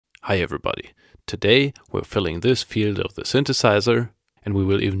Hi everybody. Today we're filling this field of the synthesizer, and we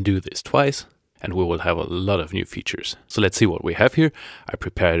will even do this twice, and we will have a lot of new features. So let's see what we have here. I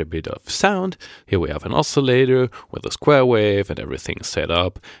prepared a bit of sound. Here we have an oscillator with a square wave and everything is set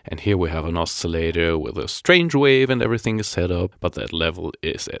up. And here we have an oscillator with a strange wave and everything is set up, but that level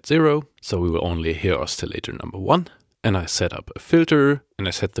is at 0. So we will only hear oscillator number 1. And I set up a filter, and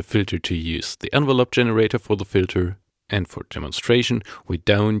I set the filter to use the envelope generator for the filter. And for demonstration, we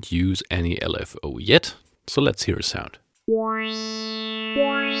don't use any LFO yet. So let's hear a sound.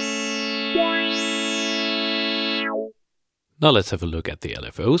 Now let's have a look at the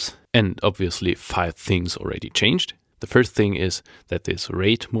LFOs. And obviously 5 things already changed. The first thing is that this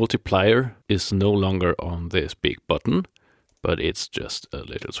rate multiplier is no longer on this big button, but it's just a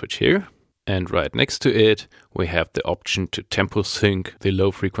little switch here. And right next to it, we have the option to tempo sync the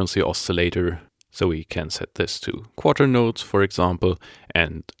low frequency oscillator. So we can set this to quarter notes, for example,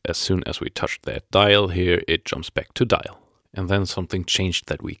 and as soon as we touch that dial here, it jumps back to dial. And then something changed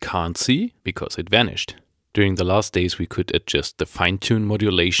that we can't see because it vanished. During the last days, we could adjust the fine-tune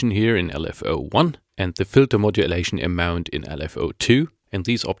modulation here in LFO1 and the filter modulation amount in LFO2, and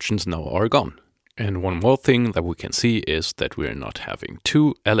these options now are gone. And one more thing that we can see is that we're not having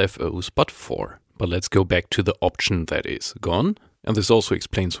 2 LFOs but 4. But let's go back to the option that is gone. And this also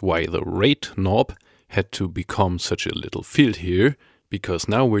explains why the rate knob had to become such a little field here, because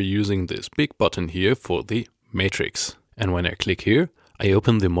now we're using this big button here for the matrix. And when I click here, I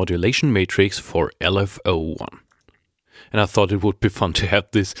open the modulation matrix for LFO1. And I thought it would be fun to have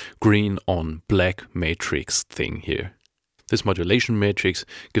this green on black matrix thing here. This modulation matrix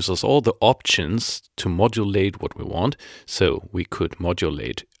gives us all the options to modulate what we want. So we could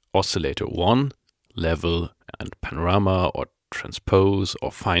modulate oscillator 1, level and panorama, or transpose or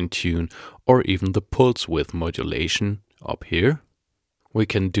fine-tune, or even the pulse width modulation up here. We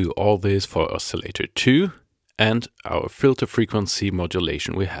can do all this for oscillator 2 and our filter frequency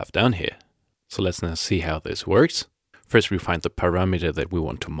modulation we have down here. So let's now see how this works. First we find the parameter that we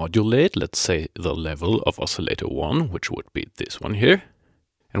want to modulate, let's say the level of oscillator 1, which would be this one here.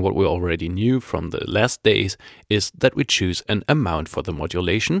 And what we already knew from the last days is that we choose an amount for the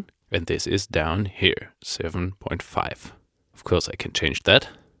modulation, and this is down here, 7.5. Of course, I can change that.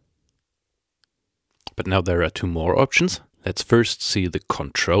 But now there are 2 more options. Let's first see the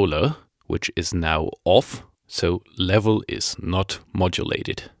controller, which is now off, so level is not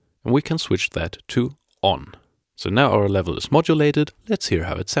modulated. And we can switch that to on. So now our level is modulated. Let's hear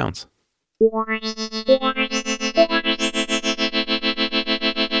how it sounds.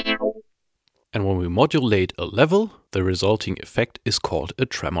 And when we modulate a level, the resulting effect is called a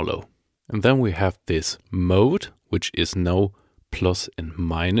tremolo. And then we have this mode, which is now plus and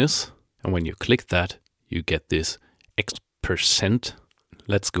minus. And when you click that, you get this X%.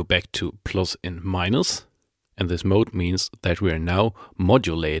 Let's go back to plus and minus. And this mode means that we are now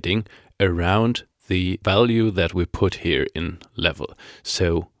modulating around the value that we put here in level.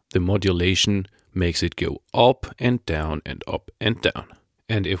 So the modulation makes it go up and down and up and down.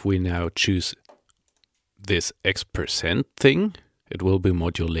 And if we now choose this X% thing, it will be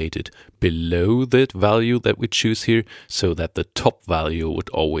modulated below that value that we choose here, so that the top value would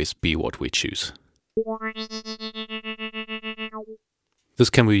always be what we choose. This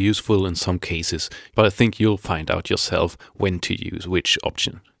can be useful in some cases, but I think you'll find out yourself when to use which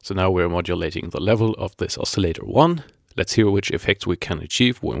option. So now we're modulating the level of this oscillator 1. Let's hear which effects we can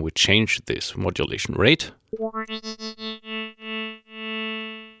achieve when we change this modulation rate.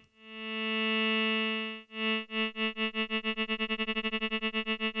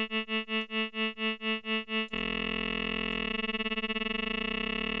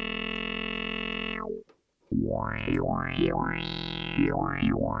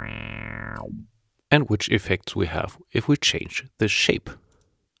 And which effects we have if we change the shape.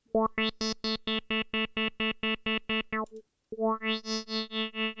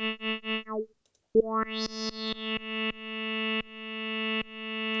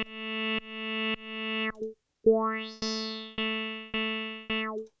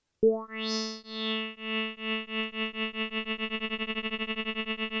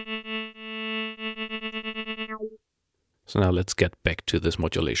 So now let's get back to this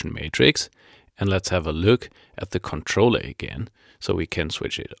modulation matrix and let's have a look at the controller again. So we can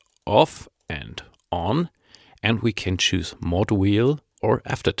switch it off and on, and we can choose mod wheel or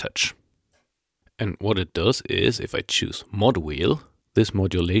aftertouch. And what it does is, if I choose mod wheel, this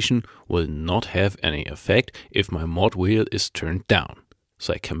modulation will not have any effect if my mod wheel is turned down.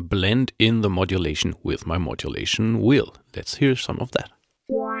 So I can blend in the modulation with my modulation wheel. Let's hear some of that.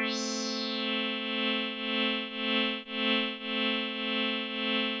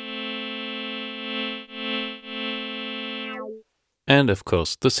 And of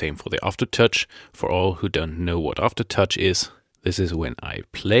course the same for the aftertouch. For all who don't know what aftertouch is, this is when I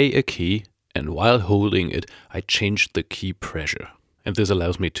play a key and while holding it I change the key pressure. And this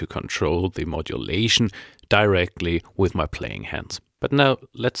allows me to control the modulation directly with my playing hands. But now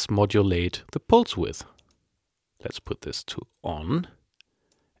let's modulate the pulse width. Let's put this to on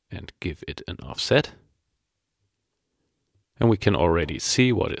and give it an offset. And we can already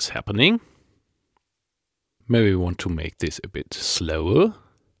see what is happening. Maybe we want to make this a bit slower.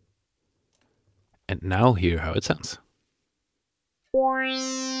 And now hear how it sounds.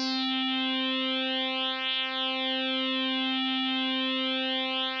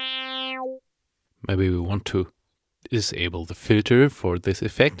 Maybe we want to disable the filter for this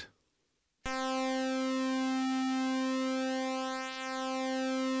effect.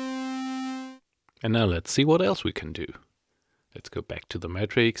 And now let's see what else we can do. Let's go back to the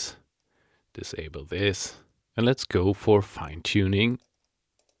matrix, disable this, and let's go for fine-tuning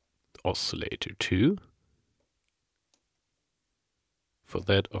oscillator 2. For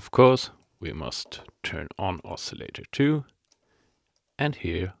that, of course, we must turn on oscillator 2 and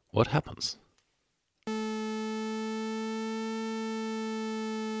hear what happens.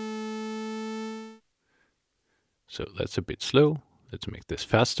 So that's a bit slow. Let's make this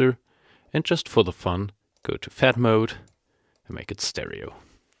faster. And just for the fun, go to fat mode and make it stereo.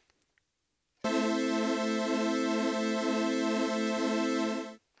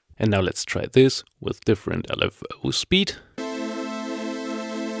 And now let's try this with different LFO speed.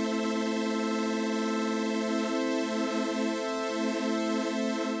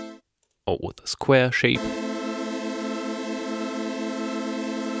 Or with a square shape.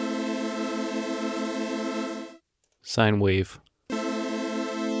 Sine wave.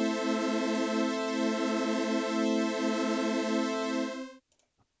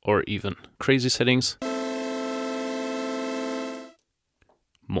 Or even crazy settings.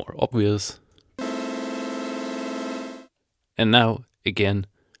 More obvious. And now, again,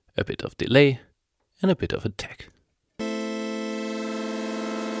 a bit of delay and a bit of attack.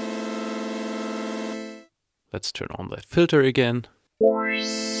 Let's turn on that filter again.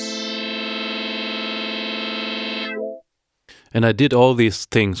 And I did all these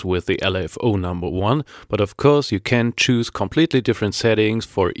things with the LFO number 1, but of course you can choose completely different settings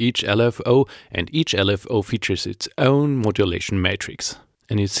for each LFO, and each LFO features its own modulation matrix.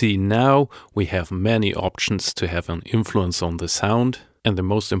 And you see now we have many options to have an influence on the sound, and the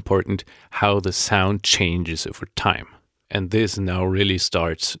most important, how the sound changes over time. And this now really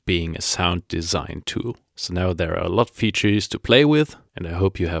starts being a sound design tool. So now there are a lot of features to play with, and I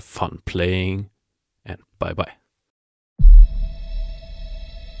hope you have fun playing, and bye bye.